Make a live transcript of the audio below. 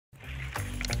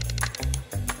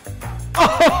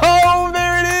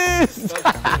So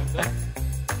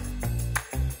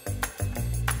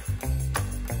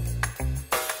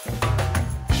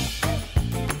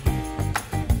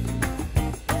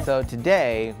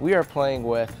today we are playing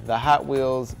with the Hot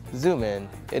Wheels Zoom In.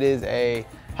 It is a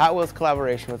Hot Wheels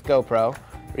collaboration with GoPro,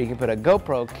 where you can put a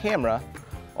GoPro camera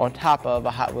on top of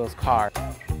a Hot Wheels car.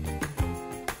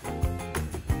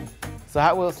 So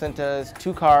Hot Wheels sent us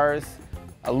 2 cars,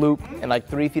 a loop, and like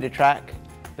 3 feet of track.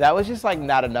 That was just like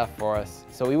not enough for us.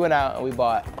 So we went out and we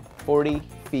bought 40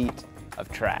 feet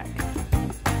of track.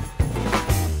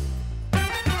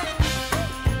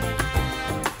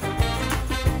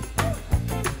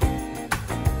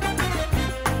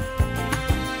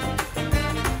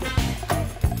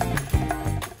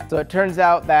 So it turns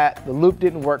out that the loop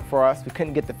didn't work for us. We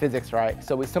couldn't get the physics right.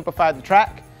 So we simplified the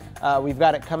track. We've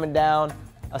got it coming down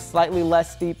a slightly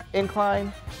less steep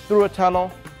incline, through a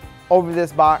tunnel, over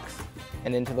this box,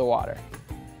 and into the water.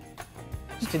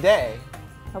 Today,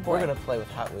 we're gonna play with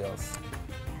Hot Wheels.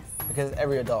 Because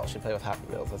every adult should play with Hot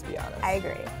Wheels, let's be honest. I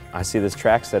agree. I see this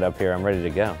track set up here, I'm ready to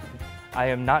go. I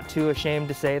am not too ashamed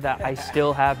to say that I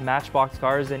still have Matchbox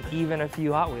cars and even a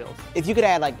few Hot Wheels. If you could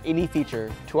add like any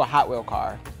feature to a Hot Wheel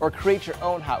car, or create your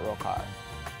own Hot Wheel car,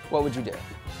 what would you do?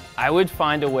 I would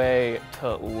find a way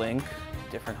to link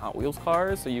different Hot Wheels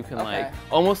cars so you can like,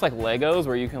 almost like Legos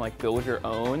where you can like build your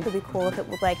own. It would be cool if it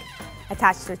was like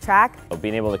attached to a track.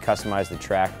 Being able to customize the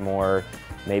track more,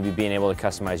 maybe being able to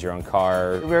customize your own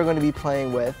car. We're going to be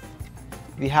playing with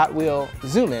the Hot Wheel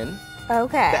Zoom In.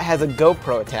 Okay. That has a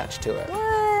GoPro attached to it. What?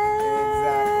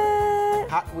 Exactly.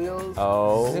 Hot Wheels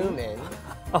Zoom In.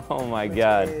 Oh my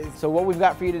God. So what we've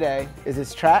got for you today is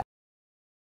this track.